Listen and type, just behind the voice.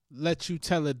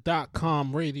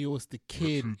LetYouTellIt.com radio is the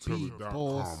Kid B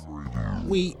Boss.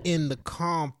 We in the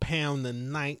compound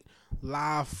tonight,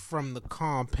 live from the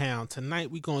compound.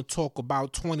 Tonight we gonna talk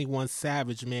about 21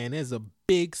 Savage, man. There's a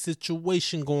big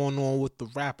situation going on with the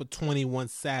rapper 21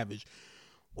 Savage.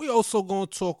 We also gonna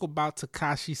talk about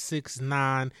Tekashi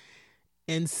 6ix9ine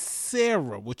and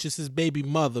Sarah, which is his baby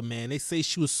mother, man. They say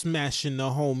she was smashing the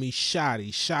homie Shotti.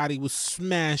 Shotti was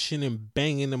smashing and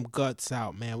banging them guts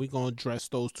out, man. We gonna address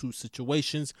those two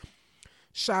situations.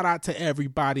 Shout out to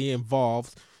everybody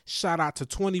involved. Shout out to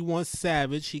 21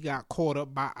 Savage. He got caught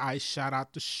up by ICE. Shout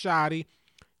out to Shotti.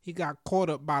 He got caught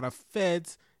up by the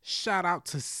feds. Shout out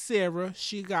to Sarah.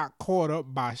 She got caught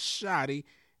up by Shotti.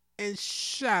 And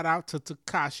shout out to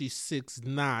Tekashi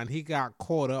 6ix9ine. He got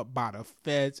caught up by the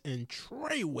feds and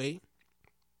Treyway.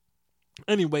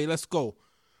 Anyway, let's go.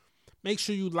 Make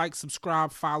sure you like,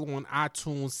 subscribe, follow on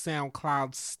iTunes,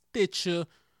 SoundCloud, Stitcher.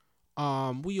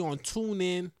 We on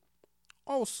TuneIn.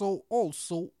 Also,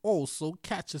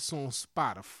 catch us on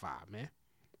Spotify, man.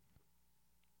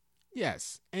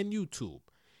 Yes, and YouTube.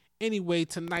 Anyway,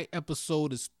 tonight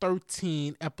episode is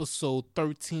 13, episode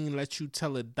 13,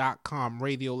 LetYouTellIt.com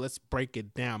radio. Let's break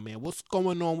it down, man. What's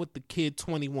going on with the kid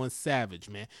 21 Savage,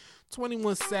 man?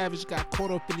 21 Savage got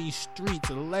caught up in these streets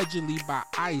allegedly by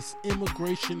ICE,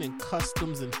 Immigration and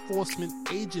Customs Enforcement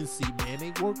Agency, man.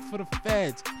 They work for the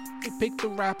feds. They picked the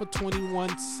rapper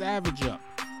 21 Savage up.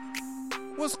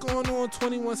 What's going on,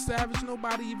 21 Savage?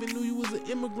 Nobody even knew you was an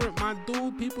immigrant, my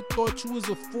dude. People thought you was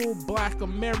a full black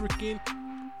American.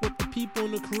 What the people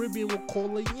in the Caribbean would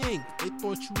call a Yank. They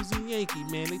thought you was a Yankee,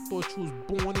 man. They thought you was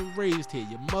born and raised here.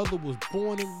 Your mother was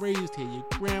born and raised here. Your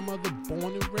grandmother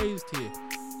born and raised here.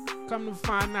 Come to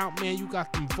find out, man, you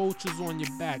got them vultures on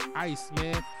your back. ICE,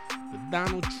 man. The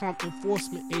Donald Trump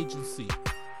Enforcement Agency.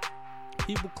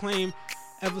 People claim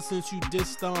ever since you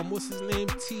dissed, what's his name?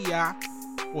 T.I.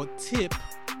 or Tip,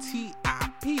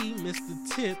 T.I.P.,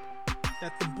 Mr. Tip,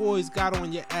 that the boys got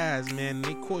on your ass, man.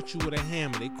 They caught you with a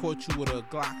hammer. They caught you with a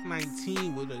Glock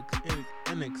 19 with an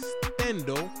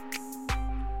extendo.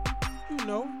 You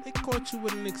know, they caught you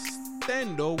with an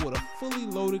extendo with a fully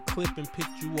loaded clip and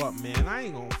picked you up, man. I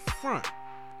ain't gonna front.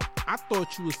 I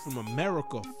thought you was from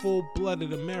America,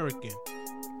 full-blooded American.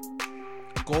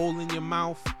 Gold in your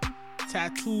mouth,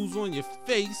 tattoos on your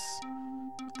face.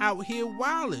 Out here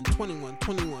wilding, 21.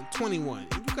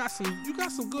 And you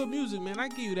got some good music, man. I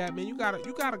give you that, man. You got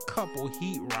a couple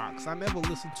heat rocks. I never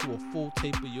listened to a full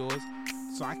tape of yours,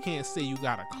 so I can't say you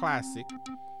got a classic.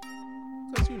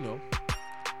 Cause you know,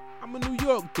 I'm a New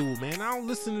York dude, man. I don't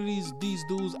listen to these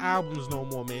dudes' albums no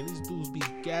more, man. These dudes be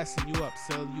gassing you up,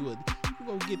 selling you you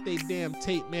gonna get they damn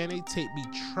tape, man. They tape be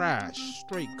trash,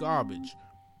 straight garbage.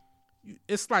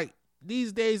 It's like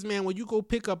these days, man, when you go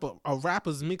pick up a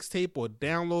rapper's mixtape or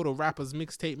download a rapper's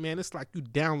mixtape, man, it's like you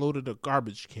downloaded a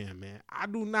garbage can, man. I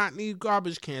do not need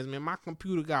garbage cans, man. My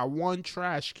computer got one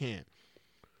trash can.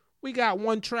 We got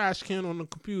one trash can on the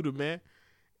computer, man.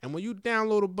 And when you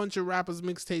download a bunch of rappers'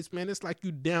 mixtapes, man, it's like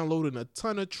you downloading a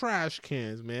ton of trash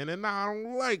cans, man. And I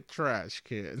don't like trash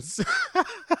cans.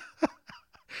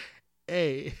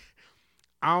 Hey,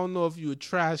 I don't know if you a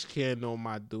trash can, though,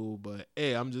 my dude, but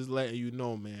hey, I'm just letting you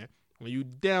know, man. When you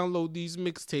download these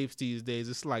mixtapes these days,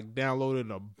 it's like downloading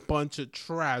a bunch of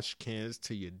trash cans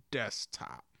to your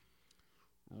desktop.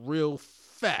 Real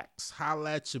facts.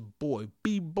 Holla at your boy,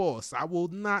 B Boss. I will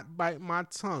not bite my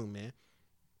tongue, man.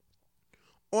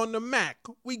 On the Mac,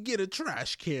 we get a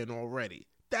trash can already.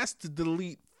 That's to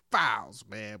delete files,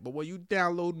 man. But when you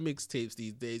download mixtapes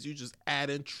these days, you just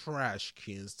add in trash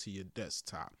cans to your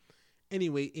desktop.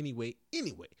 Anyway.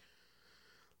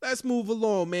 Let's move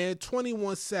along, man.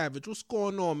 21 Savage, what's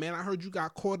going on, man? I heard you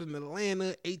got caught in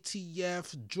Atlanta,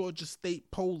 ATF, Georgia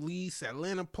State Police,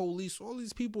 Atlanta Police. All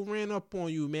these people ran up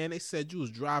on you, man. They said you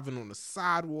was driving on the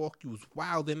sidewalk. You was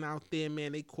wilding out there,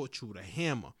 man. They caught you with a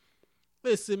hammer.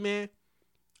 Listen, man.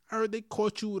 I heard they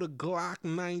caught you with a Glock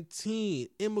 19.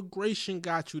 Immigration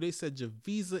got you. They said your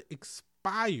visa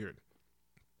expired.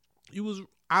 You was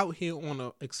out here on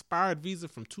an expired visa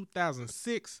from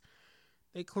 2006.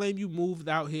 They claim you moved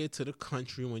out here to the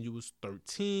country when you was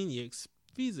 13. Your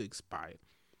visa expired.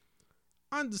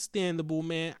 Understandable,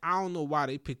 man. I don't know why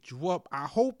they picked you up. I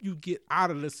hope you get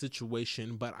out of the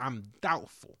situation, but I'm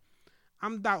doubtful.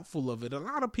 I'm doubtful of it. A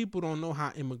lot of people don't know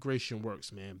how immigration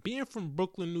works, man. Being from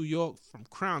Brooklyn, New York, from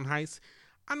Crown Heights,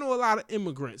 I know a lot of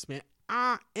immigrants, man.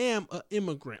 I am an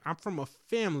immigrant. I'm from a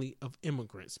family of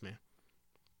immigrants, man.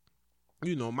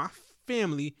 You know, my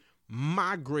family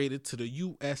migrated to the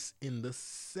U.S. in the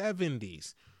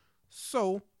 70s.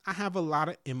 So I have a lot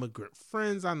of immigrant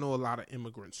friends. I know a lot of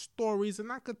immigrant stories,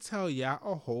 and I could tell y'all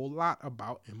a whole lot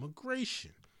about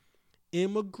immigration.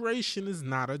 Immigration is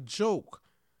not a joke.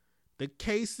 The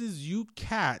cases you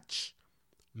catch,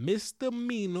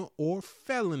 misdemeanor or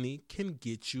felony, can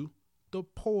get you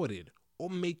deported or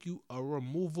make you a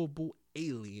removable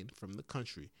alien from the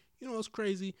country. You know what's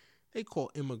crazy? They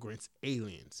call immigrants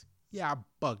aliens. Y'all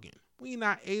bugging. We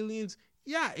not aliens.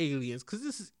 Y'all aliens, because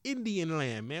this is Indian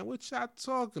land, man. What y'all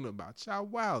talking about? Y'all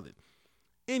wildin'.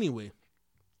 Anyway,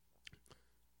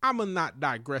 I'm going to not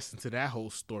digress into that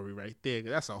whole story right there.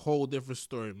 That's a whole different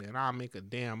story, man. I'll make a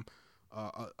damn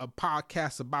a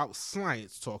podcast about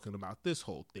science talking about this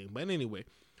whole thing. But anyway,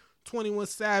 21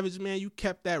 Savage, man, you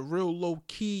kept that real low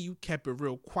key. You kept it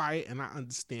real quiet, and I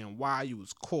understand why. You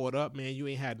was caught up, man. You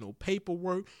ain't had no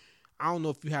paperwork. I don't know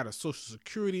if you had a social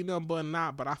security number or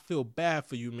not, but I feel bad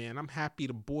for you, man. I'm happy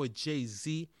the boy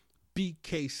Jay-Z,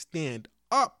 BK Stand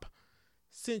Up,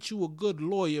 sent you a good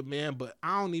lawyer, man, but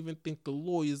I don't even think the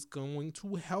lawyer's going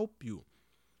to help you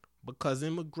because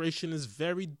immigration is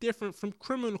very different from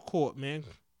criminal court, man.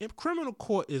 Criminal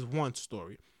court is one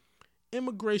story.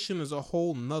 Immigration is a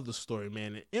whole nother story,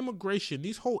 man. And immigration,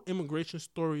 these whole immigration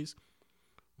stories,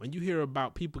 when you hear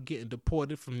about people getting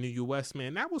deported from the U.S.,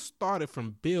 man, that was started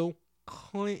from Bill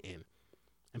Clinton.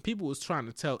 And people was trying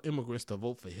to tell immigrants to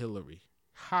vote for Hillary.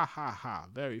 Ha, ha, ha.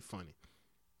 Very funny.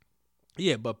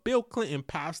 Yeah, but Bill Clinton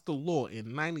passed the law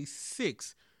in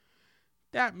 96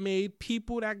 that made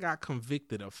people that got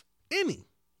convicted of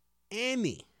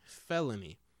any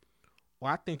felony, or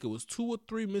I think it was 2 or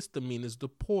 3 misdemeanors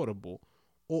deportable,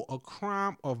 or a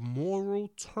crime of moral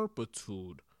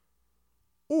turpitude,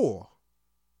 or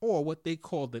what they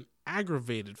called an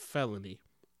aggravated felony,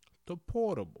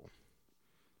 deportable.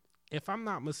 If I'm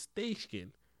not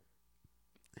mistaken,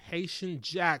 Haitian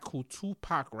Jack, who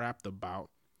Tupac rapped about,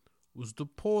 was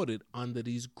deported under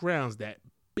these grounds that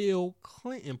Bill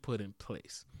Clinton put in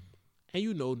place. And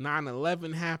you know,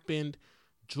 9/11 happened.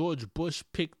 George Bush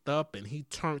picked up and he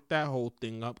turned that whole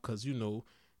thing up because, you know,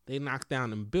 they knocked down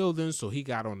them buildings. So he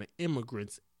got on the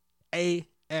immigrants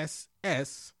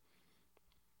ASS.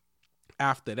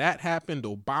 After that happened,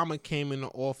 Obama came into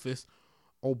office.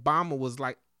 Obama was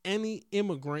like, any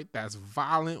immigrant that's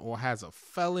violent or has a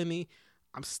felony,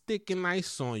 I'm sticking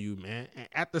ice on you, man. And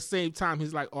at the same time,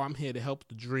 he's like, oh, I'm here to help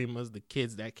the dreamers, the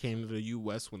kids that came to the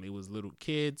U.S. when they was little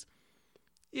kids.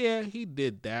 Yeah, he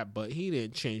did that, but he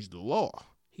didn't change the law.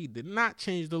 He did not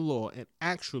change the law. And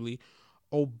actually,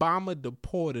 Obama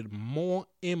deported more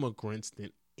immigrants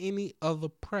than any other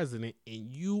president in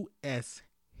U.S.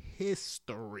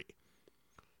 history.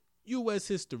 U.S.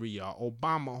 history, y'all.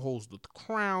 Obama holds the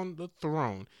crown, the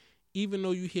throne. Even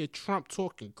though you hear Trump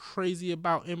talking crazy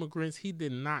about immigrants, he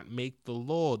did not make the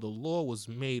law. The law was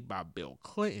made by Bill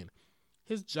Clinton.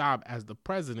 His job as the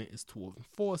president is to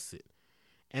enforce it.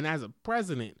 And as a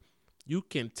president, you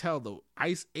can tell the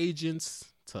ICE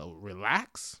agents to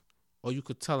relax, or you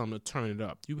could tell them to turn it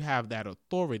up. You have that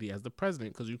authority as the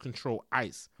president because you control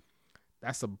ICE.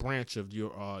 That's a branch of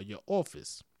your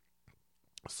office.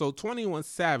 So 21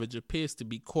 Savage appears to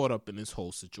be caught up in this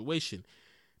whole situation.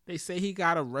 They say he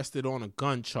got arrested on a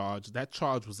gun charge. That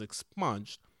charge was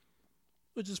expunged,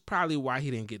 which is probably why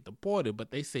he didn't get deported. But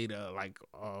they say that like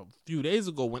a few days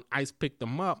ago when ICE picked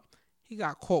him up, he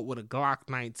got caught with a Glock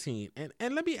 19. And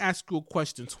let me ask you a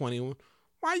question, 21.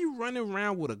 Why you running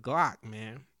around with a Glock,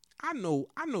 man? I know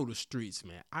the streets,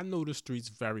 man. I know the streets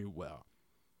very well.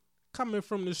 Coming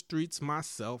from the streets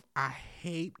myself, I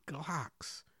hate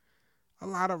Glocks. A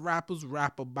lot of rappers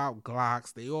rap about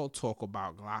Glocks. They all talk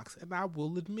about Glocks. And I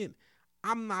will admit,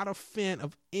 I'm not a fan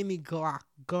of any Glock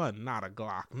gun. Not a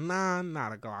Glock 9,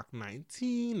 not a Glock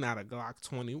 19, not a Glock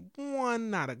 21,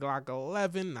 not a Glock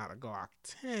 11, not a Glock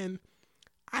 10.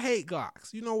 I hate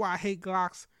Glocks. You know why I hate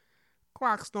Glocks?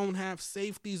 Glocks don't have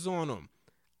safeties on them.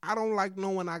 I don't like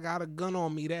knowing I got a gun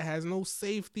on me that has no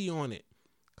safety on it.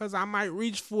 Because I might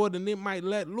reach for it and it might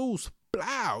let loose.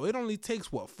 Blow. It only takes,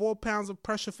 4 pounds of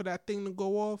pressure for that thing to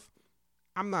go off?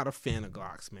 I'm not a fan of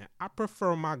Glocks, man. I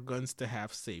prefer my guns to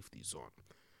have safeties on them.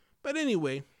 But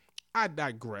anyway, I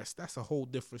digress. That's a whole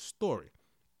different story.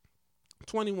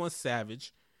 21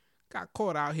 Savage got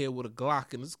caught out here with a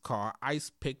Glock in his car.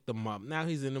 ICE picked him up. Now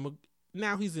he's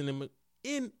in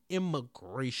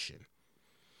immigration.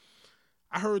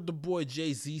 I heard the boy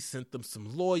Jay-Z sent them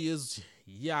some lawyers,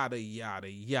 yada,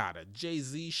 yada, yada.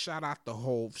 Jay-Z, shout out to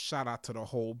Hove, shout out to the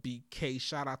whole BK,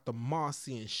 shout out to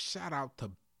Marcy, and shout out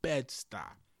to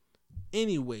Bed-Stuy.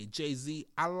 Anyway, Jay-Z,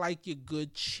 I like your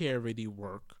good charity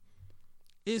work.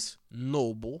 It's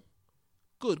noble,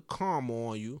 good karma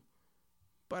on you,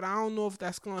 but I don't know if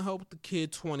that's going to help the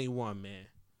kid 21, man.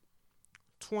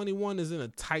 21 is in a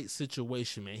tight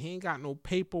situation, man. He ain't got no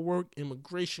paperwork.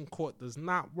 Immigration court does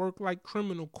not work like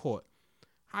criminal court.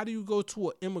 How do you go to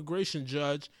an immigration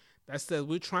judge that says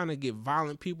we're trying to get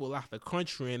violent people out the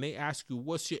country and they ask you,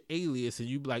 what's your alias? And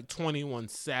you be like 21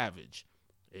 Savage.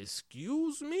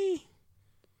 Excuse me?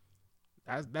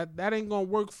 That ain't going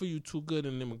to work for you too good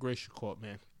in immigration court,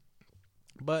 man.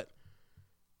 But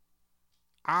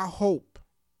I hope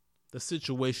the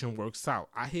situation works out.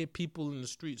 I hear people in the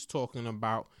streets talking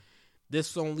about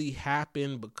this only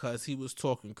happened because he was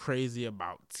talking crazy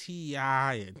about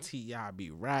T.I. and T.I.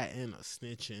 be ratting or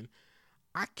snitching.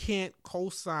 I can't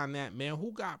co-sign that, man.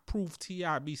 Who got proof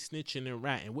T.I. be snitching and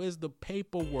ratting? Where's the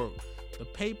paperwork? The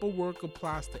paperwork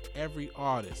applies to every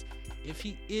artist. If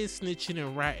he is snitching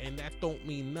and ratting, that don't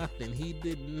mean nothing. He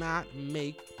did not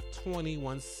make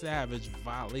 21 Savage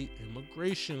violate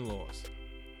immigration laws.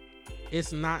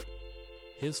 It's not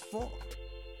his fault.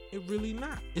 It's really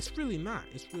not. It's really not.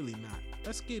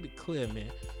 Let's get it clear, man.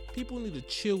 People need to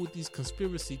chill with these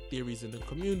conspiracy theories in the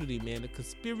community, man. The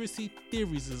conspiracy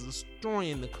theories is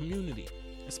destroying the community.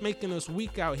 It's making us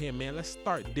weak out here, man. Let's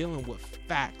start dealing with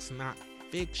facts, not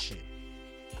fiction.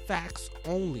 Facts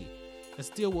only. Let's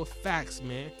deal with facts,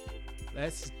 man.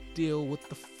 Let's deal with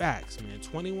the facts, man.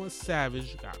 21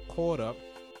 Savage got caught up.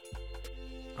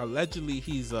 Allegedly,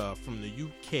 he's from the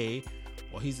UK.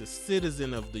 Or he's a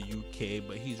citizen of the UK,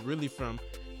 but he's really from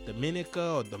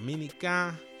Dominica or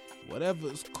Dominican, whatever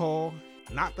it's called.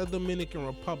 Not the Dominican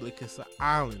Republic. It's an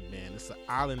island, man. It's an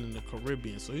island in the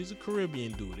Caribbean. So he's a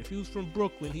Caribbean dude. If he was from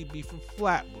Brooklyn, he'd be from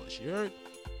Flatbush. You heard?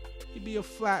 He'd be a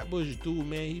Flatbush dude,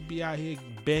 man. He'd be out here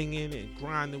banging and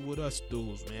grinding with us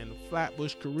dudes, man. The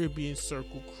Flatbush Caribbean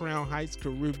Circle, Crown Heights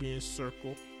Caribbean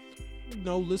Circle. You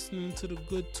know, listening to the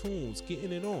good tunes,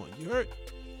 getting it on. You heard?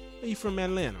 He from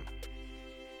Atlanta.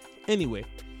 Anyway,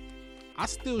 I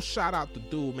still shout out the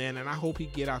dude, man, and I hope he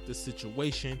get out this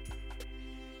situation.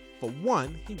 For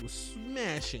one, he was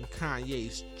smashing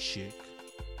Kanye's chick.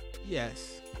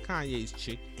 Yes, Kanye's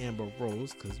chick, Amber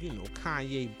Rose, because, you know,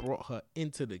 Kanye brought her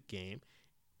into the game.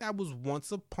 That was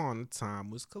once upon a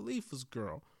time was Khalifa's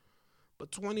girl.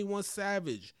 But 21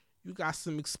 Savage, you got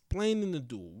some explaining to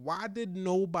do. Why did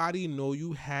nobody know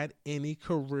you had any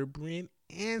Caribbean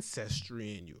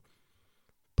ancestry in you?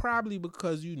 Probably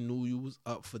because you knew you was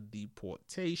up for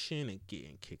deportation and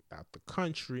getting kicked out the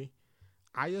country.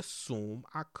 I assume.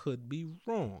 I could be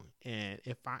wrong. And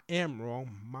if I am wrong,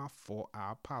 my fault.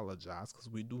 I apologize, because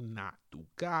we do not do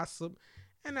gossip.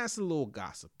 And that's a little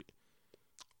gossipy.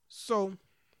 So,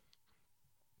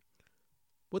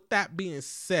 with that being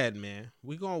said, man,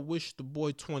 we're going to wish the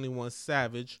boy 21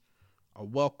 Savage a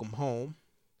welcome home.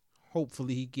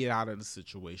 Hopefully he get out of the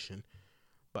situation.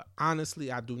 But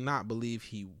honestly, I do not believe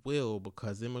he will,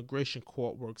 because immigration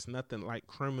court works nothing like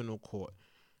criminal court.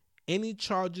 Any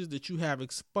charges that you have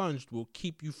expunged will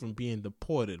keep you from being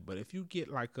deported. But if you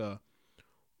get like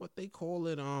what they call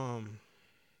it,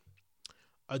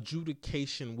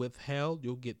 adjudication withheld,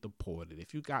 you'll get deported.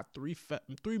 If you got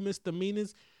three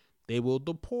misdemeanors, they will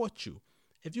deport you.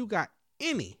 If you got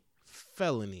any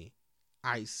felony,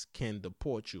 ICE can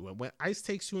deport you. And when ICE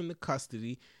takes you into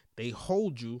custody, they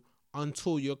hold you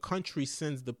until your country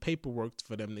sends the paperwork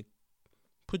for them to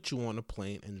put you on a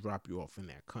plane and drop you off in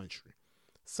that country.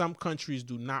 Some countries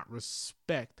do not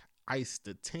respect ICE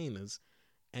detainers,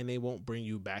 and they won't bring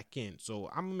you back in. So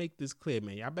I'm going to make this clear,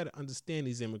 man. Y'all better understand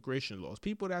these immigration laws.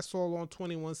 People that saw on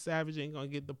 21 Savage ain't going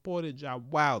to get deported. Y'all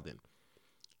wildin'.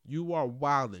 You are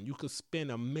wildin'. You could spend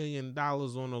 $1 million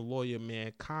on a lawyer,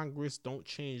 man. Congress don't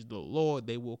change the law.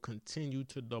 They will continue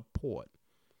to deport.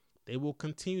 They will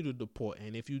continue to deport.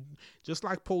 And if you, just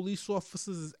like police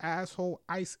officers is asshole,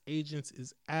 ICE agents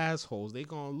is assholes. They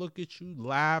going to look at you,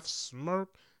 laugh,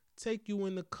 smirk, take you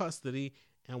into custody,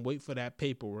 and wait for that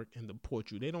paperwork and deport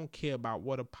you. They don't care about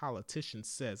what a politician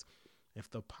says.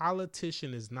 If the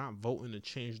politician is not voting to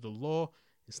change the law,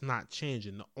 it's not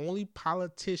changing. The only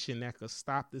politician that could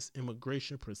stop this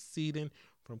immigration proceeding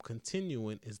from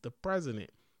continuing is the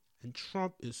president. And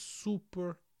Trump is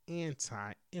super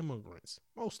anti-immigrants,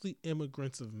 mostly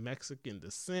immigrants of Mexican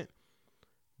descent.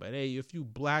 But hey, if you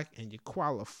black and you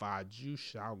qualified, you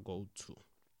shall go too.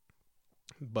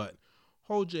 But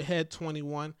hold your head,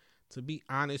 21. To be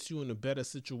honest, you in a better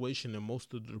situation than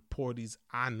most of the deportees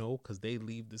I know, because they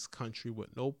leave this country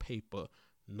with no paper,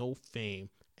 no fame,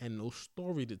 and no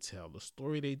story to tell. The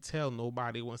story they tell,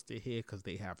 nobody wants to hear because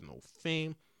they have no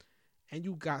fame. And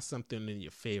you got something in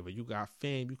your favor. You got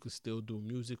fame. You can still do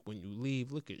music when you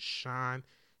leave. Look at Sean.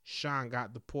 Sean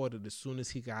got deported as soon as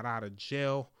he got out of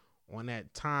jail on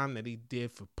that time that he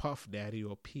did for Puff Daddy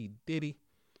or P. Diddy.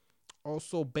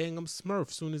 Also, Bangum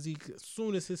Smurf, soon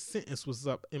as his sentence was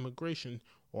up, immigration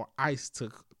or ICE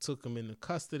took him into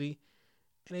custody,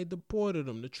 and they deported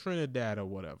him to Trinidad or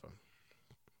whatever.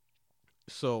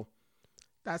 So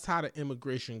that's how the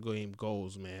immigration game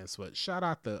goes, man. So shout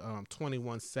out to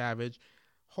 21 Savage.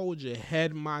 Hold your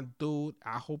head, my dude.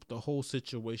 I hope the whole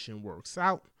situation works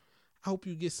out. I hope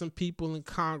you get some people in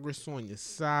Congress on your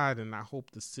side, and I hope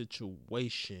the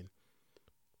situation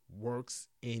works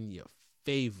in your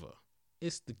favor.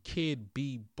 It's the Kid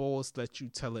B Boss,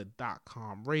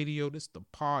 LetYouTellIt.com radio. This the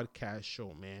podcast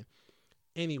show, man.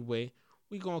 Anyway,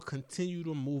 we're going to continue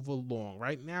to move along.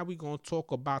 Right now, we're going to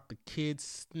talk about the kid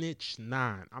Snitch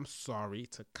 9. I'm sorry,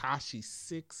 Tekashi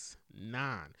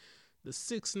 6ix9ine. The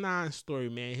 6ix9ine story,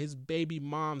 man. His baby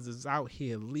moms is out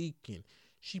here leaking.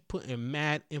 She putting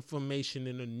mad information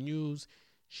in the news.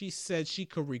 She said she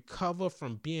could recover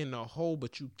from being a hoe,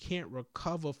 but you can't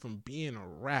recover from being a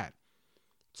rat.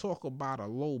 Talk about a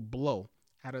low blow.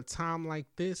 At a time like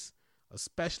this,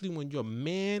 especially when your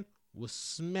man was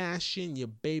smashing your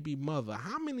baby mother.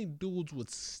 How many dudes would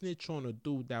snitch on a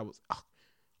dude that was...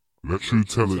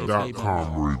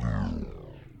 LetYouTellIt.com radio.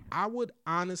 I would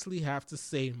honestly have to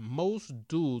say most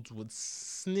dudes would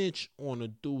snitch on a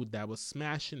dude that was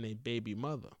smashing their baby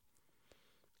mother.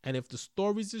 And if the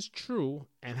stories is true,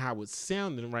 and how it's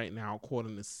sounding right now,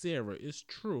 according to Sarah, is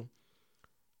true,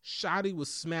 Shotty was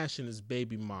smashing his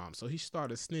baby mom, so he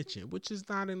started snitching, which is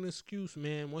not an excuse,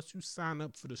 man. Once you sign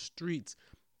up for the streets,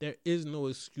 there is no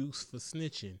excuse for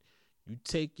snitching. You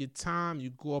take your time,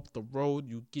 you go up the road,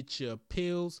 you get your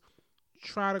appeals,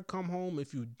 try to come home.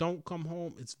 If you don't come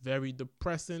home, it's very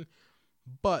depressing.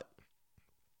 But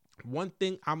one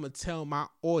thing I'm going to tell my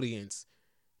audience,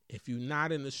 if you're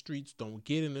not in the streets, don't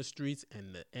get in the streets.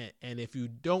 And if you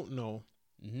don't know,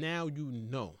 now you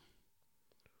know.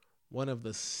 One of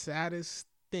the saddest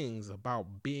things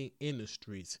about being in the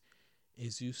streets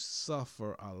is you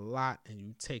suffer a lot and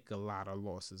you take a lot of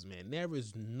losses, man. There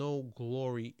is no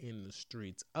glory in the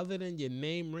streets. Other than your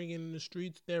name ringing in the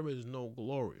streets, there is no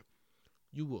glory.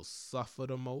 You will suffer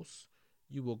the most.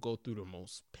 You will go through the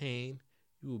most pain.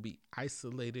 You will be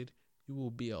isolated. You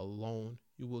will be alone.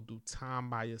 You will do time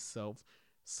by yourself,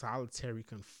 solitary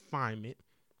confinement.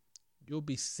 You'll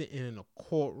be sitting in a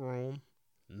courtroom,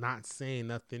 not saying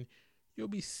nothing. You'll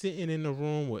be sitting in the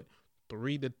room with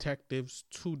 3 detectives,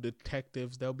 2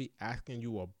 detectives. They'll be asking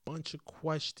you a bunch of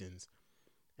questions.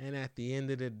 And at the end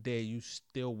of the day, you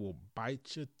still will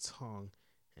bite your tongue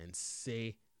and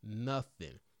say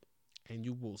nothing. And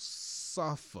you will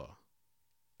suffer.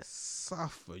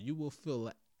 You will feel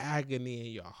an agony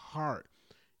in your heart.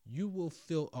 You will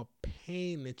feel a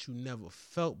pain that you never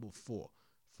felt before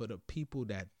for the people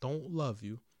that don't love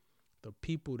you, the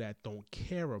people that don't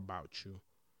care about you,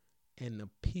 and the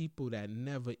people that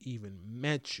never even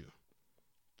met you,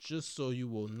 just so you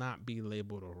will not be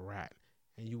labeled a rat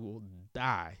and you will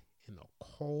die in a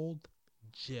cold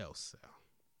jail cell.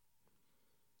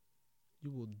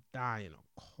 You will die in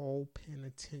a cold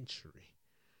penitentiary.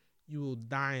 You will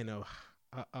die in a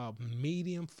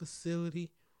medium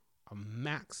facility, a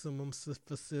maximum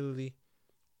facility,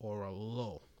 or a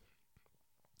low.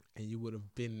 And you would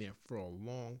have been there for a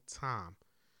long time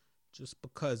just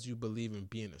because you believe in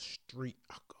being a street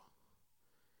hawker.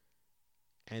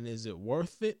 And is it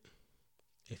worth it?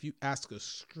 If you ask a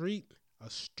street,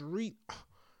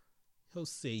 he'll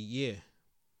say yeah,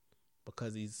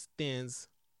 because he stands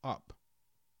up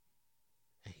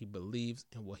and he believes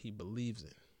in what he believes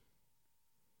in.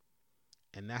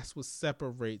 And that's what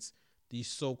separates these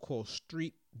so-called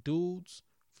street dudes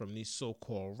from these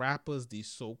so-called rappers, these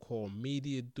so-called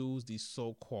media dudes, these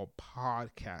so-called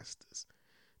podcasters.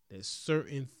 There's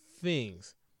certain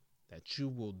things that you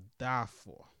will die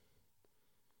for.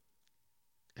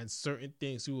 And certain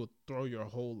things you will throw your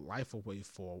whole life away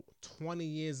for. 20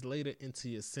 years later into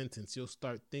your sentence, you'll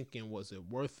start thinking, was it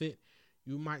worth it?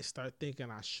 You might start thinking,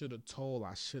 I should have told,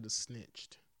 I should have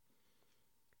snitched.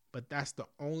 But that's the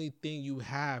only thing you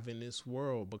have in this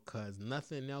world, because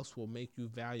nothing else will make you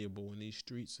valuable in these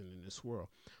streets and in this world.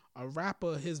 A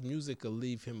rapper, his music will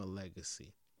leave him a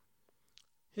legacy.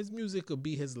 His music will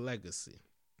be his legacy.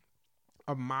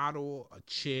 A model, a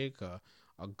chick, a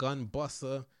gun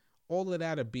buster, all of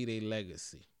that'll be their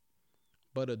legacy.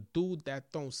 But a dude that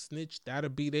don't snitch, that'll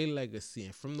be their legacy.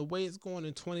 And from the way it's going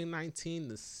in 2019,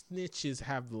 the snitches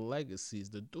have the legacies.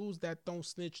 The dudes that don't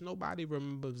snitch, nobody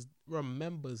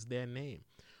remembers their name.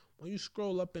 When you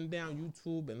scroll up and down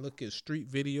YouTube and look at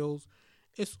street videos,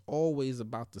 it's always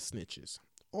about the snitches.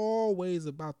 Always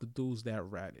about the dudes that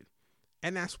ratted.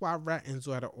 And that's why ratings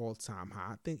are at an all-time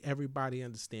high. I think everybody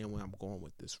understands where I'm going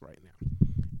with this right now.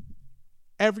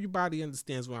 Everybody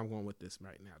understands where I'm going with this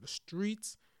right now. The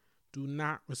streets do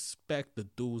not respect the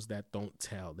dudes that don't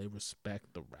tell. They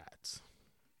respect the rats.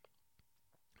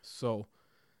 So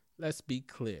let's be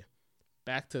clear.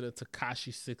 Back to the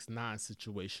Tekashi 6ix9ine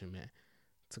situation, man.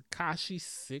 Tekashi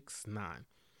 6ix9ine.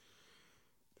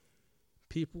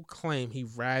 People claim he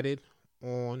ratted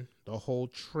on the whole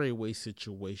Treyway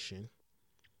situation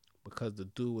because the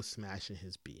dude was smashing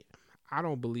his BM. I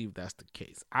don't believe that's the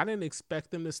case. I didn't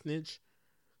expect him to snitch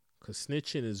because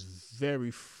snitching is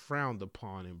very frowned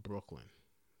upon in Brooklyn,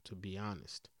 to be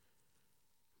honest.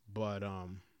 But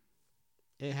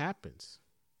it happens.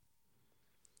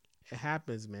 It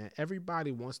happens, man.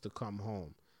 Everybody wants to come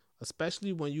home,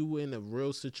 especially when you in a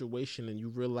real situation and you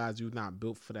realize you're not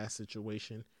built for that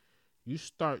situation. You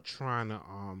start trying to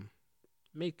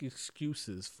make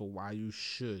excuses for why you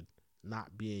should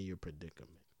not be in your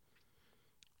predicament.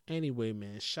 Anyway,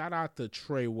 man, shout out to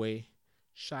Treyway.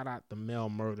 Shout out to Mel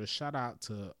Murder. Shout out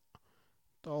to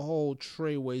the whole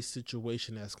Treyway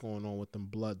situation that's going on with them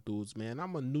blood dudes, man.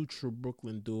 I'm a neutral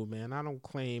Brooklyn dude, man. I don't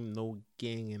claim no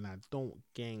gang and I don't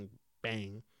gang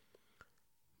bang.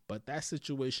 But that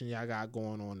situation y'all got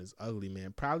going on is ugly,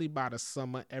 man. Probably by the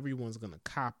summer, everyone's going to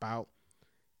cop out.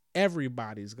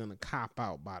 Everybody's going to cop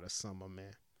out by the summer,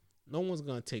 man. No one's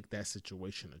going to take that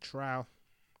situation to trial.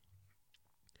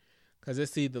 Because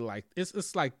it's either like,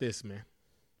 it's like this, man.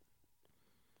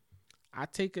 I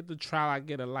take it to trial, I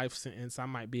get a life sentence. I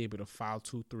might be able to file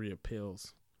 2-3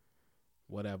 appeals.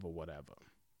 Whatever.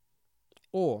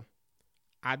 Or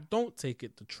I don't take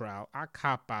it to trial. I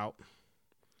cop out.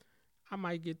 I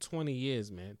might get 20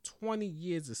 years, man. 20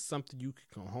 years is something you can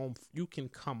come home. You can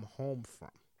come home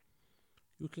from.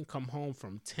 You can come home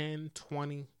from 10,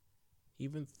 20,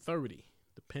 even 30,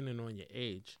 depending on your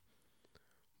age.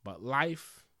 But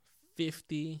life,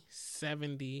 50,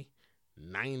 70,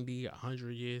 90,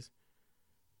 100 years,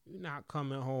 you're not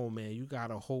coming home, man. You got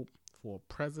to hope for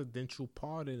a presidential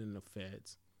pardon in the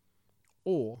feds.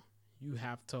 Or you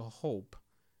have to hope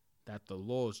that the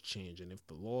laws change. And if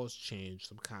the laws change,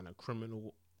 some kind of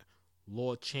criminal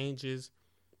law changes,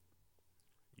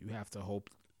 you have to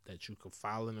hope that you can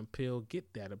file an appeal,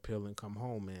 get that appeal, and come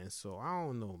home, man. So I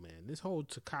don't know, man. This whole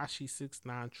Tekashi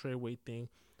 6ix9ine Treyway thing,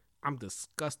 I'm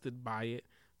disgusted by it.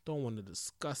 Don't want to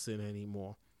discuss it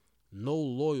anymore. No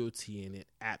loyalty in it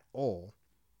at all.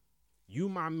 You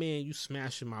my man, you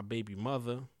smashing my baby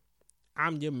mother.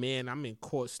 I'm your man, I'm in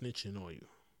court snitching on you.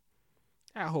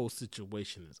 That whole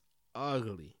situation is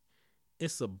ugly.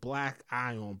 It's a black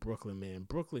eye on Brooklyn, man.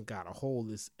 Brooklyn got to hold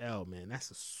this L, man.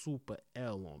 That's a super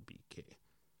L on BK.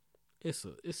 It's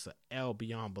a L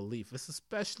beyond belief. It's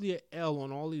especially an L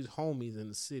on all these homies in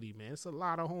the city, man. It's a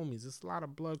lot of homies. It's a lot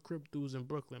of blood crip dudes in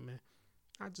Brooklyn, man.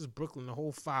 Not just Brooklyn, the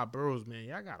whole 5 boroughs, man.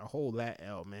 Y'all got to hold that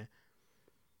L, man.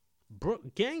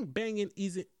 Gang banging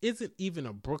isn't even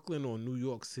a Brooklyn or New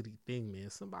York City thing, man.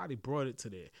 Somebody brought it to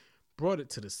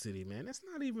the city, man. It's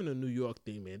not even a New York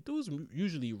thing, man. Dudes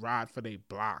usually ride for their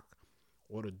block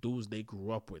or the dudes they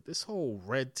grew up with. This whole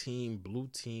red team, blue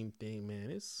team thing, man,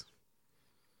 it's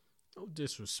no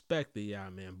disrespect to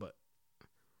y'all, man, but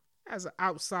as an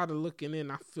outsider looking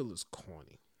in, I feel it's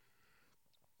corny.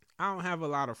 I don't have a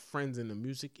lot of friends in the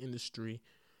music industry.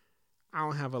 I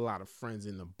don't have a lot of friends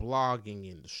in the blogging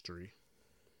industry.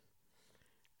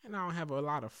 And I don't have a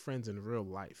lot of friends in real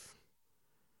life.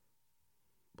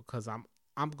 Because I'm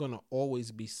going to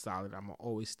always be solid. I'm going to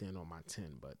always stand on my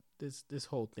 10. But this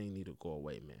whole thing need to go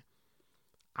away, man.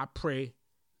 I pray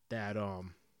that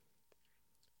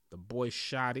the boy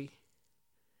Shotti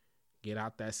get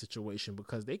out that situation,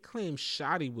 because they claim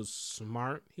Shotti was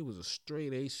smart. He was a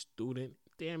straight A student,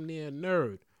 damn near a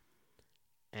nerd.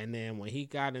 And then when he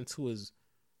got into his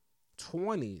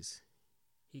 20s,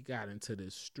 he got into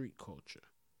this street culture.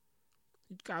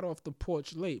 He got off the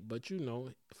porch late, but you know,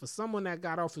 for someone that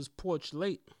got off the porch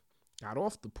late,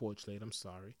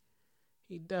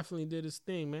 he definitely did his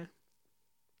thing, man.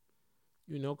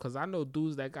 You know, because I know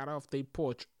dudes that got off their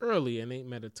porch early and ain't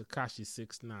met a Tekashi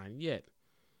 6ix9ine yet.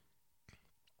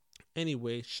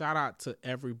 Anyway, shout out to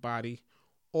everybody,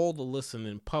 all the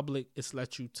listening public. It's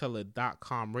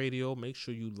LetYouTellIt.com radio. Make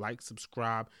sure you like,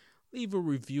 subscribe, leave a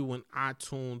review on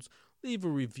iTunes, leave a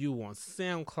review on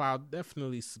SoundCloud.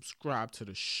 Definitely subscribe to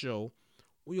the show.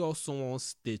 We also on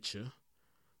Stitcher,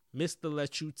 Mr.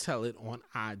 Let You Tell It on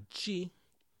IG.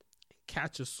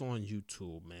 Catch us on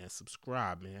YouTube, man.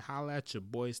 Subscribe, man. Holla at your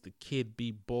boys, the Kid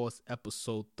Be Boss,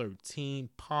 episode 13,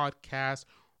 podcast,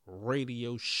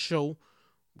 radio show.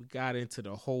 We got into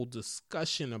the whole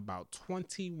discussion about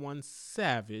 21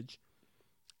 Savage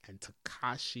and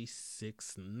Tekashi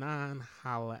 6ix9ine.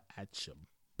 Holla at your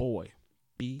boy,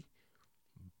 B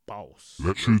boss.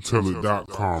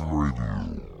 LetYouTellIt.com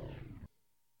radio.